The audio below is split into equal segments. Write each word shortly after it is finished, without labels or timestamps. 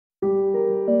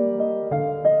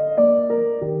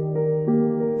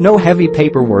No heavy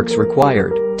paperwork's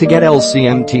required to get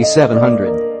LCMT 700.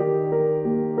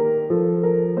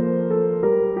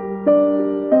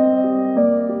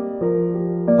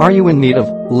 Are you in need of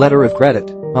letter of credit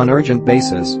on urgent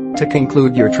basis to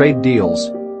conclude your trade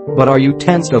deals? But are you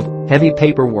tensed of heavy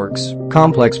paperworks,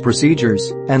 complex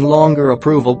procedures, and longer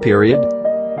approval period?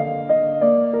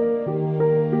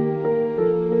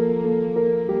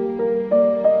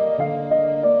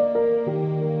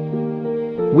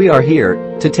 We are here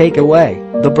to take away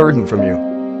the burden from you.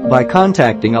 By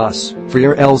contacting us for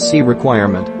your L.C.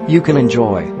 requirement, you can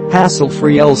enjoy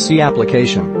hassle-free L.C.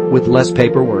 application with less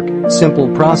paperwork,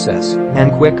 simple process,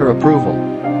 and quicker approval.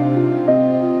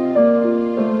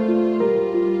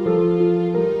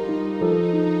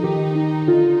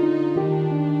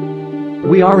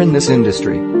 We are in this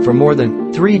industry for more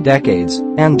than 3 decades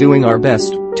and doing our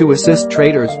best to assist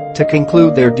traders to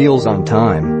conclude their deals on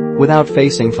time without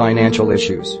facing financial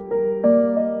issues.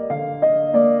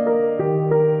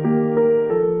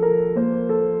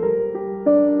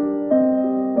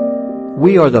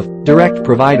 We are the direct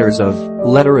providers of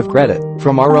letter of credit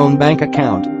from our own bank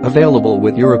account, available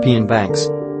with European banks.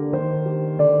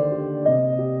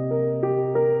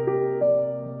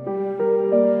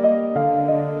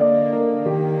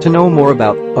 To know more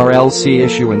about our L.C.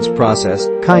 issuance process,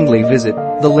 kindly visit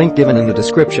the link given in the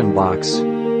description box.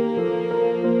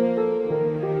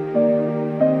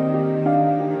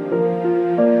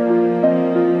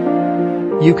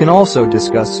 You can also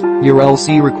discuss your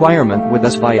L.C. requirement with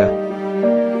us via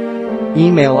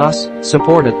email us,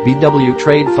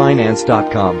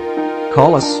 support@bwtradefinance.com.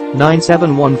 Call us,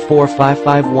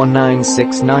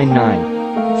 971-455-19699.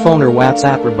 Phone or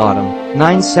WhatsApp or bottom,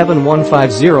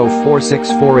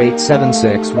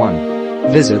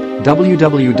 9715046487761. Visit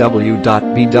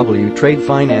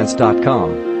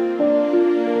www.bwtradefinance.com.